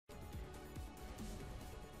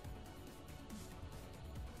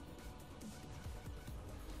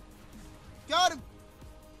Got him.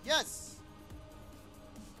 Yes.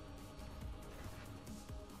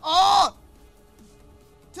 Oh!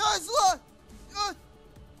 Tesla!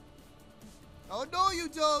 Oh, no, you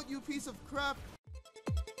don't, you piece of crap.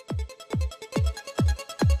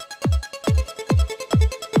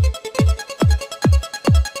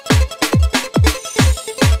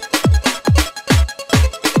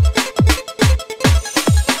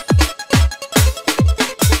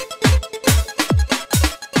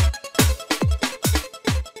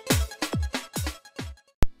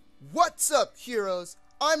 What's up, heroes?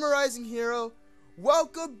 I'm ArisingHero.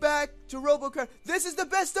 Welcome back to Robocraft. This is the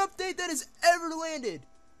best update that has ever landed.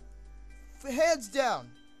 Hands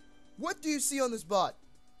down. What do you see on this bot?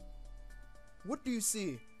 What do you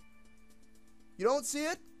see? You don't see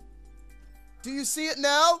it? Do you see it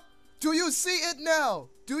now? Do you see it now?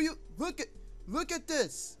 Do you look at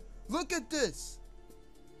this? Look at this.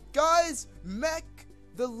 Guys,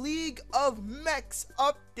 the League of Mechs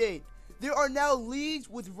update. There are now leagues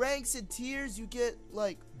with ranks and tiers. You get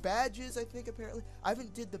like badges, I think, apparently. I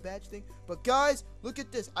haven't did the badge thing. But guys, look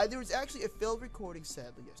at this. There was actually a failed recording,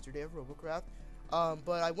 sadly, yesterday of Robocraft.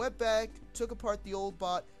 But I went back, took apart the old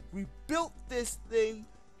bot, rebuilt this thing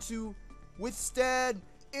to withstand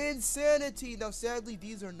insanity. Now, sadly,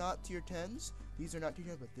 these are not tier 10s. These are not tier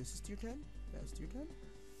 10, but this is tier 10. That's tier 10.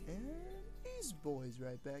 And these boys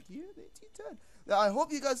right back here, they tier 10. Now, I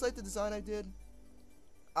hope you guys like the design I did.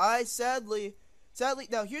 Sadly,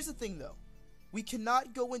 now here's the thing though. We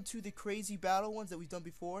cannot go into the crazy battle ones that we've done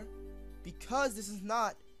before because this is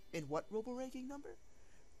not in what Robo ranking number?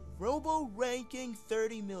 Robo ranking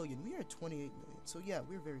 30 million. We are at 28 million. So yeah,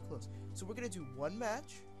 we're very close. So we're going to do one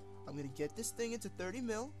match. I'm going to get this thing into 30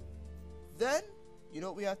 mil. Then, you know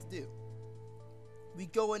what we have to do? We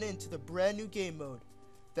going into the brand new game mode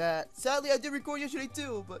that sadly I did record yesterday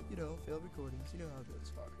too, but you know, failed recordings. You know how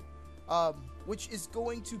those are. Which is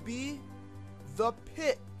going to be the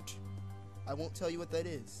pit. I won't tell you what that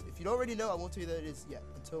is. If you don't already know, I won't tell you that it is yet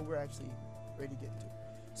until we're actually ready to get into it.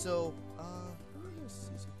 So, let me just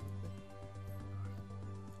see something.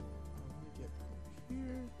 Let me get over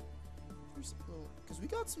here. Because we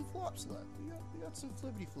got some flops left. We got some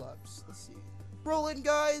flippity flops. Let's see. Rolling,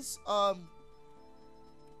 guys.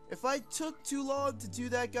 If I took too long to do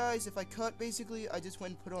that, guys, if I cut, basically, I just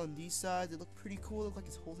went and put it on these sides. They look pretty cool. It looks like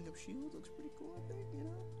it's holding up shield. Looks pretty cool, I think,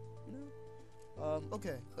 you know?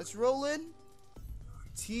 Okay, let's roll in.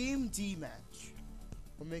 Team D match.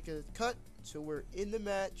 We'll make a cut, so we're in the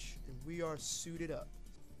match, and we are suited up.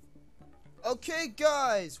 Okay,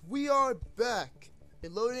 guys, we are back.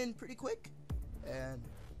 It loaded in pretty quick, and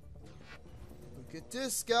look at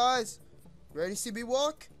this, guys. Ready to see me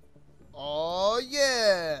walk? Oh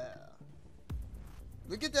yeah!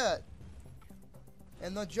 Look at that!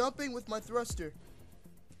 And the jumping with my thruster.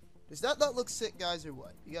 Does that not look sick, guys, or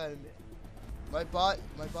what? You gotta admit. My bot.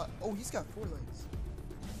 Oh, he's got 4 legs.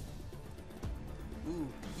 Ooh.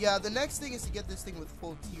 Yeah, the next thing is to get this thing with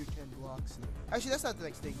full tier 10 blocks. Actually, that's not the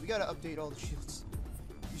next thing. We gotta update all the shields.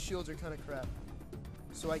 These shields are kind of crap.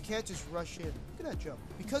 So I can't just rush in. Look at that jump.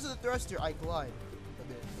 Because of the thruster, I glide a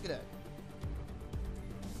bit. Look at that.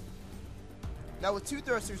 Now with 2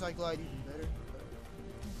 thrusters, I glide even better.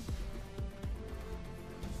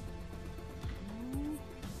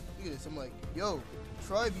 Look at this. I'm like, yo,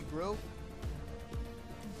 try me, bro.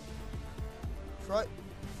 Try.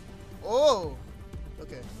 Oh.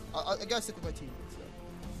 Okay. I gotta stick with my teammates. So.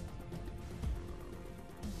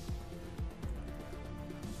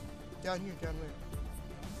 Down here, down where?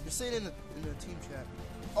 You're saying in the team chat.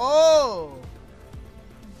 Oh.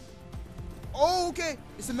 Oh, okay.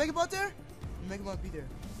 Is the Megabot there? The Megabot be there.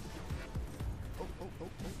 Oh.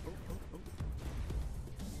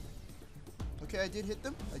 Okay, I did hit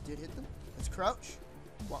them. Let's crouch.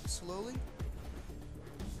 Walk slowly.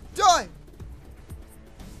 Die!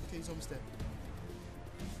 Okay, he's almost dead.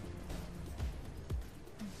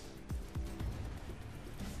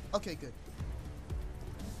 Okay, good.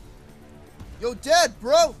 Yo, dead,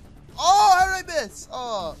 bro! Oh, how did I miss?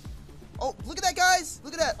 Oh, look at that, guys!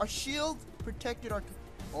 Look at that! Our shield protected our...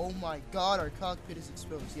 Oh my god, our cockpit is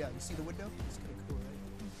exposed. Yeah, you see the window? It's kind of cool,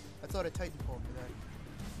 right? I thought a Titanfall for that.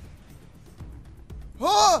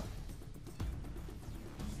 Oh!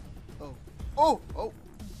 Oh!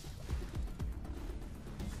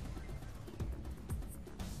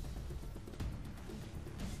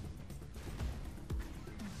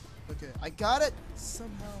 Okay, I got it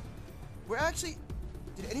somehow. We're actually...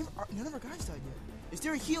 none of our guys died yet. Is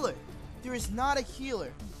there a healer? There is not a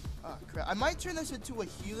healer. Ah, crap. I might turn this into a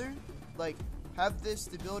healer. Like, have this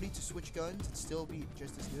the ability to switch guns and still be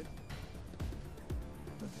just as good.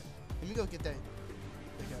 Okay. Let me go get that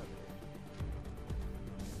thing out.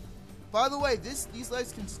 By the way, these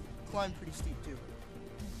legs can climb pretty steep too.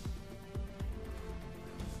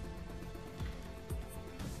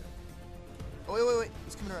 Oh, wait.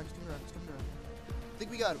 He's coming around. I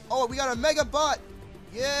think we got him. Oh, we got a mega bot.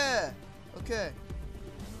 Yeah. Okay.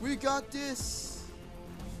 We got this.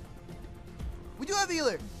 We do have a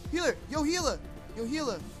healer. Yo, healer. Can you hear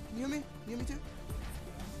me? Can you hear me too?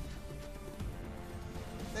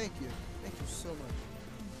 Thank you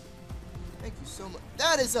so much.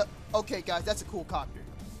 That is a... Okay, guys, that's a cool copter.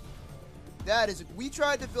 We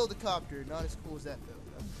tried to build a copter. Not as cool as that, though.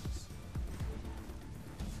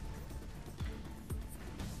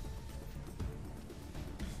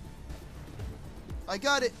 I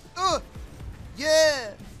got it.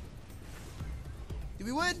 Yeah. Did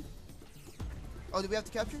we win? Oh, did we have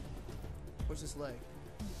to capture? Where's this leg?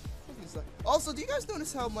 Also, do you guys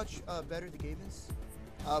notice how much better the game is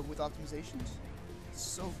with optimizations? It's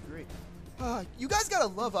so great. You guys gotta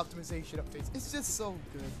love optimization updates. It's just so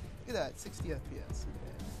good. Look at that, 60 FPS. Yeah.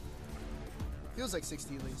 Feels like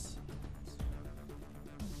 60 at least.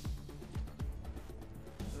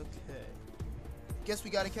 Okay. Guess we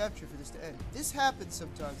gotta capture for this to end. This happens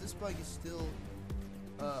sometimes. This bug is still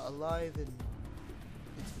alive and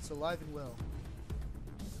it's alive and well.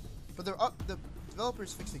 But the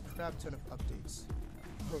developers fixed a crap ton of updates.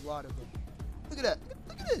 Or a lot of them. Look at that.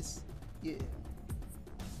 Look at this. Yeah.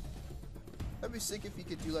 That'd be sick if you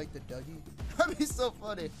could do like the Dougie. That'd be so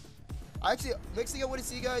funny. Actually, next thing I want to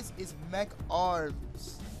see, guys, is mech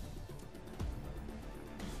arms.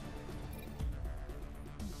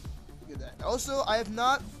 Look at that. Also, I have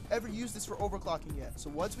not ever used this for overclocking yet.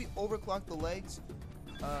 So once we overclock the legs,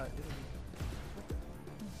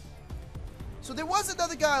 so there was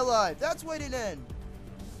another guy alive. That's why it didn't end.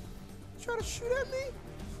 You trying to shoot at me?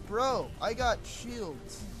 Bro, I got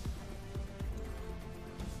shields.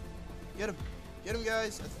 Get him. Get him,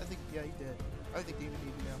 guys. I think, yeah, he did. I don't think they even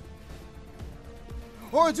need him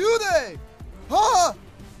now. Or do they? Ah!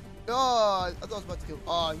 Oh, I thought I was about to kill him.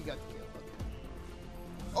 Oh, he got the kill. Okay.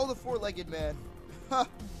 Oh, the four-legged man. Ha!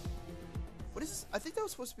 What is this? I think that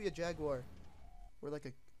was supposed to be a jaguar. Or like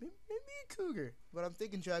a, maybe a cougar. But I'm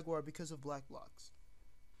thinking jaguar because of black blocks.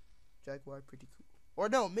 Jaguar, pretty cool. Or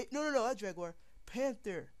no, no, not jaguar.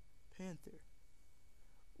 Panther.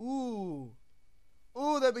 Ooh.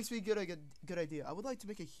 Ooh, that makes me a good idea. I would like to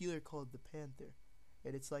make a healer called the Panther.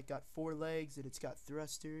 And it's like got 4 legs and it's got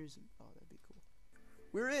thrusters. And, oh, that'd be cool.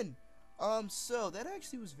 We're in. So that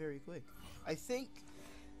actually was very quick. I think.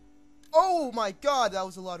 Oh my God, that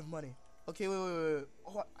was a lot of money. Okay, wait.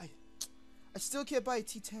 Oh, I still can't buy a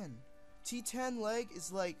T10. T10 leg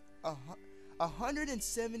is like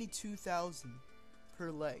 172,000 per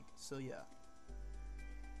leg. So yeah.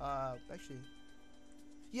 Actually,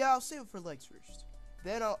 yeah, I'll save it for legs first.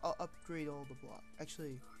 Then I'll upgrade all the block.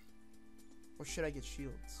 Actually, or should I get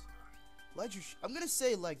shields? Legs or I'm gonna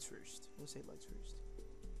say legs first.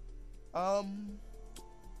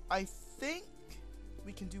 I think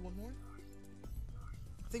we can do one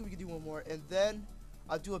more. And then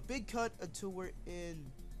I'll do a big cut until we're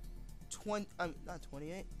in not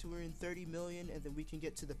 28, until we're in 30 million, and then we can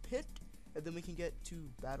get to the pit, and then we can get to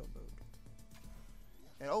battle mode.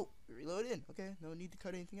 And oh, reload in. Okay, no need to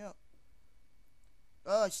cut anything out.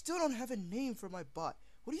 I still don't have a name for my bot.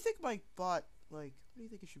 What do you think my bot, like, what do you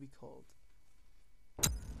think it should be called?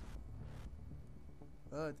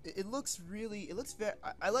 It looks very,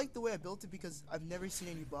 I like the way I built it because I've never seen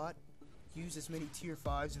any bot use as many tier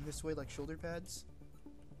 5s in this way, like shoulder pads.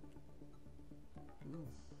 Ooh,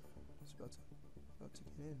 it's about to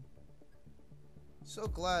get in. So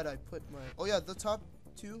glad I put my, oh yeah, the top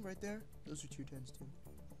 2 right there, those are tier 10s too.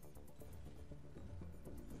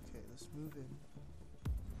 Okay, let's move in.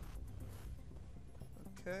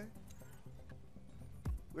 Okay.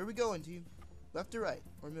 Where are we going, team? Left or right?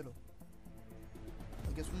 Or middle?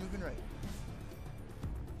 I guess we're moving right.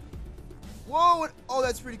 Whoa! Oh,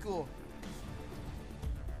 that's pretty cool.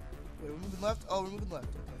 Wait, we're moving left? Oh, we're moving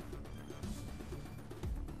left.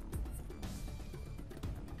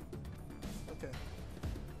 Okay. Okay.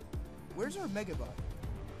 Where's our Megabot?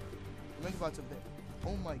 The Megabot's up there.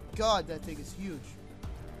 Oh my God, that thing is huge.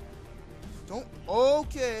 Don't.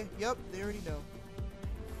 Okay. Yep, they already know.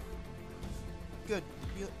 Good.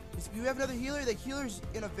 We have another healer. The healer's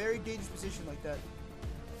in a very dangerous position like that.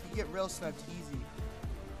 You get rail sniped easy.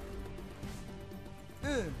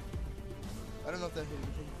 I don't know if that hit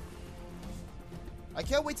anything. I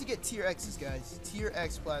can't wait to get tier X's, guys. Tier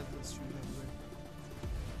X plasmas shooting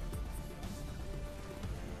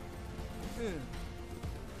everywhere.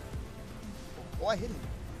 Oh, I hit him.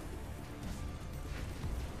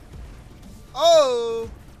 Oh!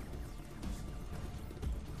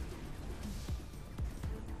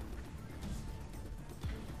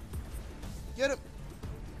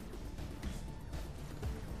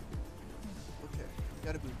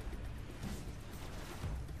 Gotta boot.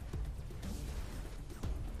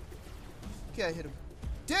 Okay, I hit him.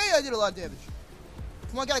 Dang, I did a lot of damage.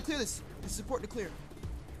 Come on, gotta clear this. This is important to clear.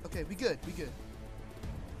 Okay, we good. We good.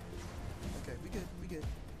 Okay, we good. We good.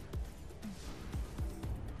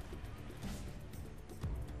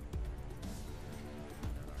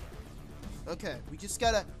 Okay, we just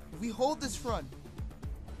gotta... We hold this front.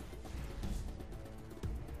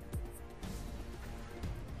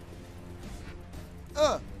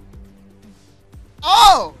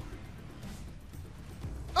 Oh!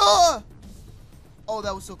 Oh,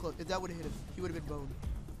 that was so close. If that would have hit him, he would have been boned.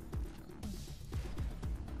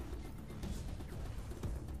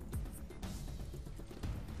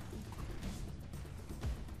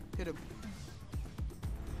 Hit him.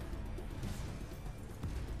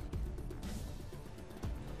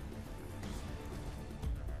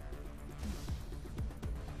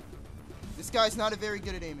 This guy's not very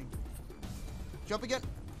good at aiming. Jump again.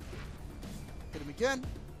 Hit him again.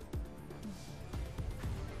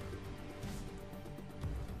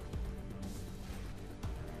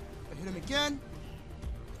 I hit him again.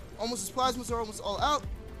 Almost his plasmas are almost all out.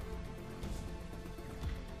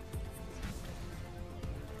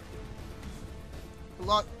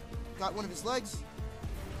 Got one of his legs.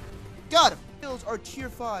 Got him. Kills are tier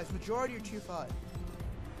 5. Majority are tier 5.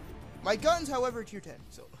 My guns, however, are tier 10.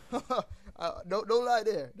 So, don't lie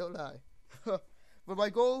there. Don't lie. But my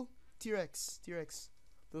goal, tier X. Tier X.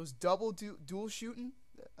 Those double dual shooting,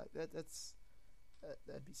 that'd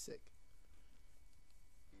be sick.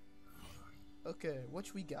 Okay,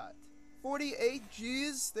 what we got? 48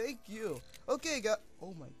 G's. Thank you. Okay,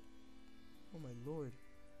 oh my lord.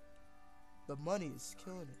 The money is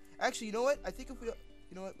killing it. Actually, you know what? I think if we, you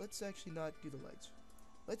know what? Let's actually not do the legs.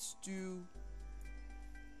 Let's do.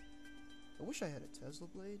 I wish I had a Tesla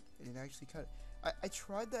blade, and it actually kind of. I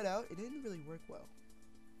tried that out. It didn't really work well.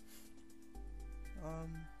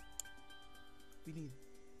 We need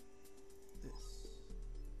this.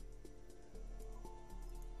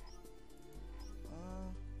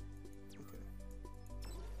 Okay.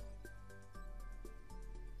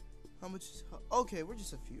 How much? Okay, we're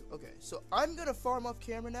just a few. Okay, so I'm gonna farm off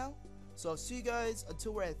camera now. So I'll see you guys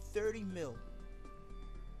until we're at 30 mil.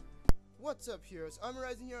 What's up, heroes? I'm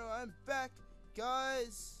ArisingHero. I'm back,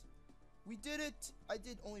 guys. We did it. I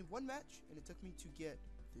did only one match, and it took me to get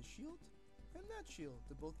this shield and that shield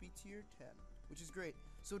to both be tier 10, which is great.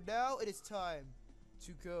 So now it is time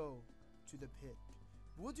to go to the pit.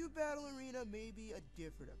 We'll do Battle Arena, maybe a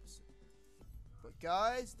different episode. But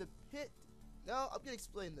guys, the pit. Now I'm gonna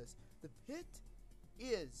explain this. The pit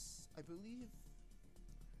is, I believe,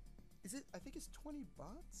 I think it's 20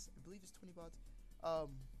 bots. I believe it's 20 bots.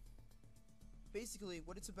 Basically,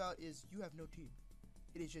 what it's about is you have no team.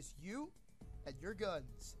 It is just you and your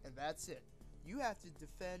guns, and that's it. You have to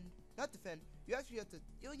defend, not defend. You actually have to,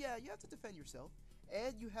 you have to defend yourself,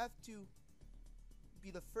 and you have to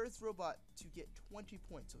be the first robot to get 20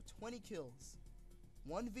 points. So 20 kills,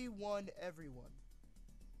 1v1 everyone.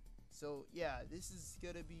 So yeah, this is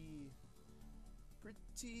gonna be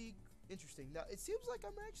pretty interesting. Now it seems like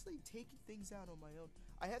I'm actually taking things out on my own.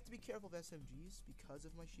 I have to be careful of SMGs because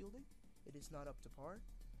of my shielding. It is not up to par.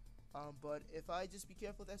 But if I just be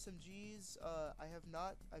careful with SMGs,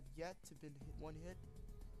 I've yet to been one hit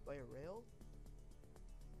by a rail.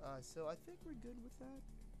 So I think we're good with that.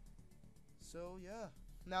 So yeah.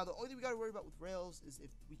 Now the only thing we gotta worry about with rails is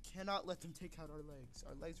if we cannot let them take out our legs.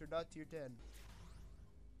 Our legs are not tier 10.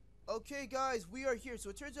 Okay, guys, we are here.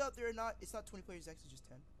 So it turns out it's not 20 players, it's actually just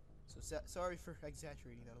 10. So sorry for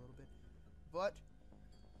exaggerating that a little bit. But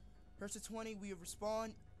first to 20, we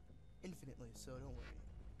respawn infinitely, so don't worry.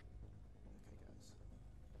 Okay, guys.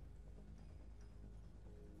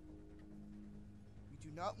 We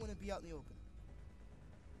do not want to be out in the open.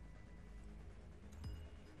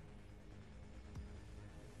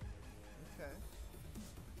 Okay.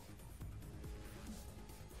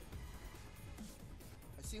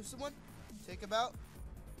 I see someone. Take him out.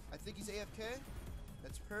 I think he's AFK.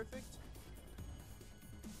 That's perfect.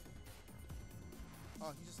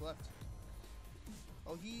 Oh, he just left.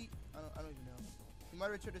 Oh, I don't even know. He might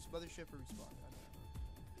return to his mothership or respawn. I don't know.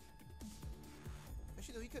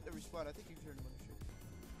 Actually, no, he couldn't have respawned. I think he returned to mothership.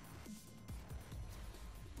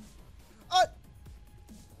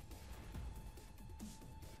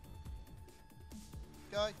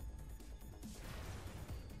 Guy.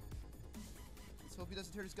 Let's hope he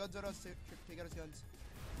doesn't turn his guns on us. Take out his guns.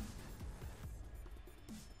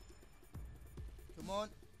 Come on.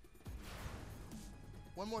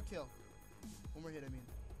 One more kill. One more hit, I mean.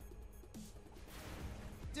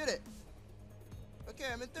 Did it! Okay,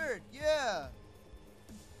 I'm in third. Yeah!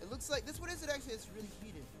 It looks like this one isn't actually. It's really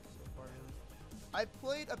heated so far. Really, I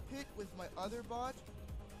played a pit with my other bot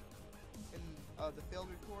in the failed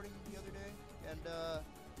recording the other day, and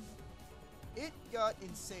it got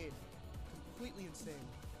insane, completely insane.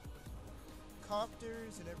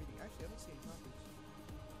 Copters and everything. Actually, I don't see any copters.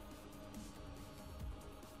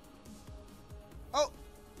 Oh!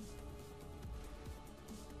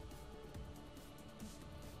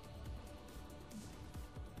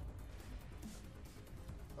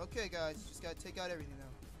 Okay, guys, just gotta take out everything now.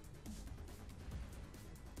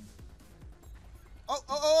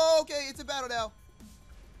 Oh, okay, it's a battle now.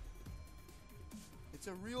 It's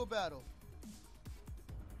a real battle.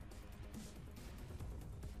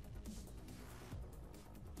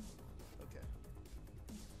 Okay.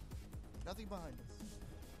 Nothing behind us.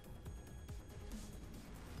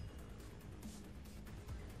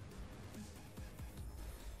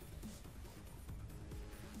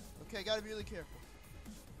 Okay, gotta be really careful.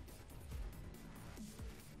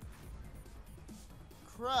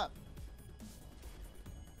 Crap.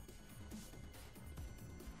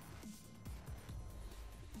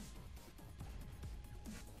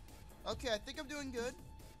 Okay, I think I'm doing good.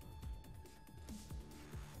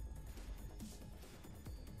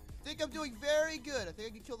 I think I'm doing very good. I think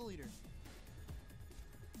I can kill the leader.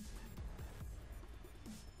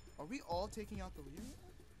 Are we all taking out the leader?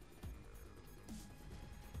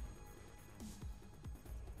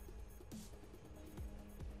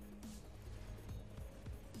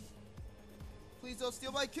 Please don't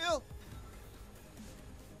steal my kill.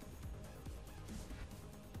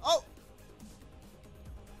 Oh!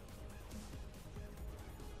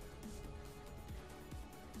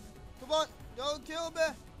 Come on, don't kill me.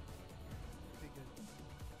 Okay, good.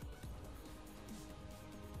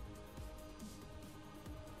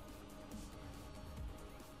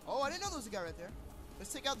 Oh, I didn't know there was a guy right there.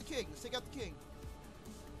 Let's take out the king. Let's take out the king.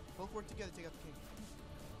 Both work together to take out the king.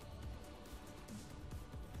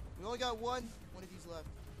 We only got one of these left.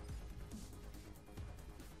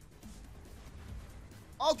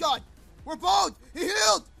 Oh god! We're boned! He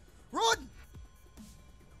healed! Run!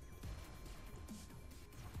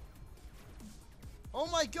 Oh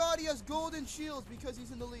my god, he has golden shields because he's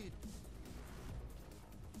in the lead.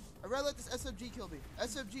 I'd rather let this SMG kill me.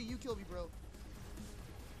 SMG, you kill me, bro.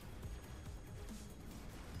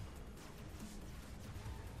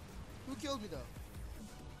 Who killed me, though?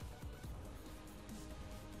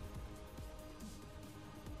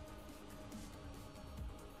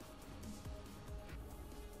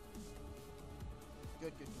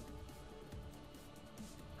 Good, good, good.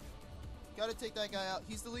 Gotta take that guy out.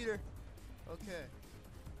 He's the leader. Okay.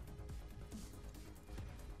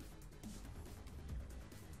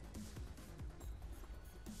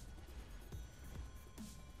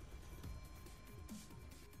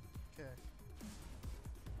 Okay.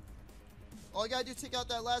 All I gotta do is take out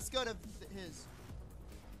that last gun of his.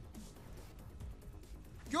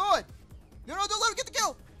 Good! No, no, don't let him get the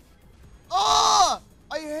kill! Ah!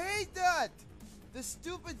 Oh, I hate that! The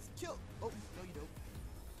stupid kill. Oh, no, you don't.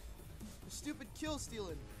 The stupid kill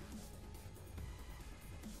stealing.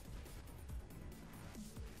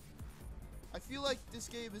 I feel like this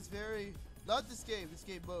game is very. Not this game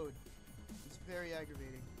mode. It's very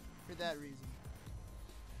aggravating for that reason.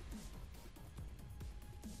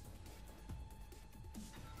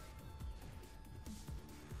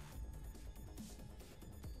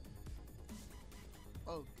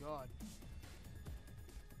 Oh, God.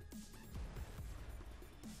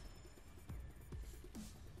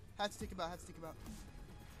 Had to take him out, had to take him out.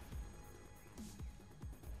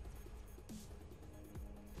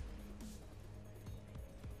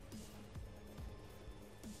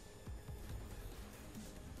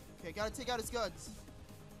 Okay, gotta take out his guns.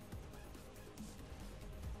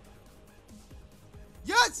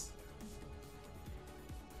 Yes!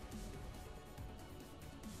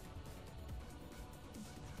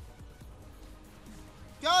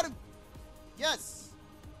 Got him! Yes!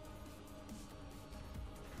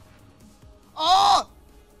 Oh!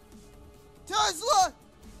 Tesla!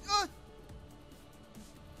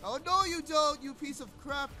 Oh no you don't, you piece of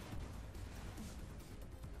crap.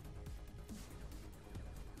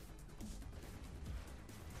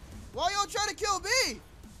 Why y'all trying to kill me?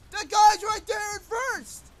 The guy's right there in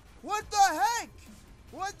first! What the heck?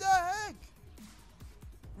 What the heck?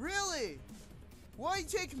 Really? Why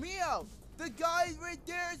take me out? The guy right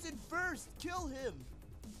there is in first. Kill him.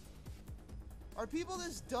 Are people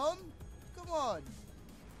this dumb? Come on.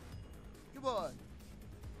 Come on.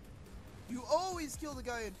 You always kill the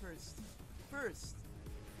guy in first. First.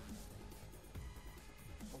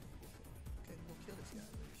 Oh, okay, we'll kill this guy.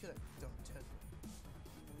 Kill that dumb Ted.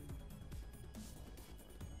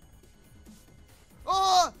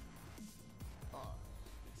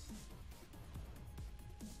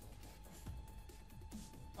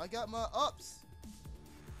 I got my ups.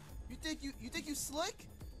 You think you slick?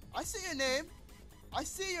 I see your name. I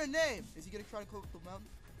see your name. Is he gonna try to climb up the mountain?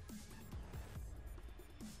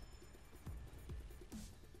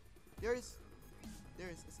 There he is. There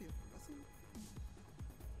he is. I see him. I see him.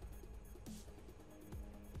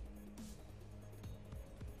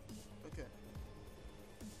 Okay.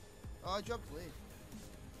 Oh, I jumped late.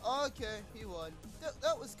 Okay, he won.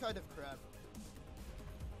 That was kind of crap.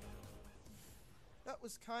 That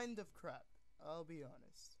was kind of crap. I'll be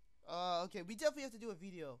honest. Okay, we definitely have to do a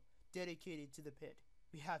video dedicated to the pit.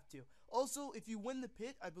 We have to. Also, if you win the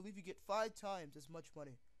pit, I believe you get 5 times as much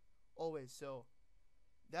money. Always, so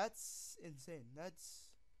that's insane.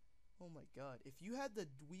 That's, oh my god. If you had the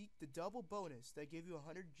double bonus that gave you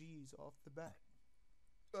 100 G's off the bat.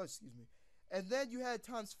 Oh, excuse me. And then you had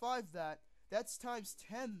times 5 that. That's times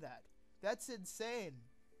 10 that. That's insane.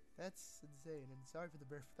 That's insane. And sorry for the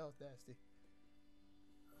burp. That was nasty.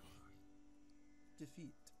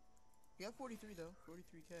 Defeat. We got 43 though.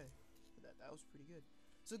 43k. That was pretty good.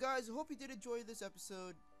 So guys, I hope you did enjoy this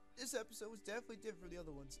episode. This episode was definitely different from the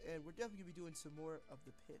other ones, and we're definitely gonna be doing some more of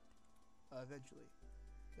the pit eventually.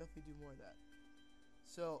 Definitely do more of that.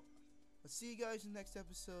 So let's see you guys in the next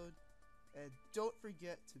episode, and don't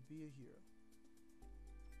forget to be a hero.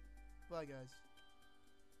 Bye guys.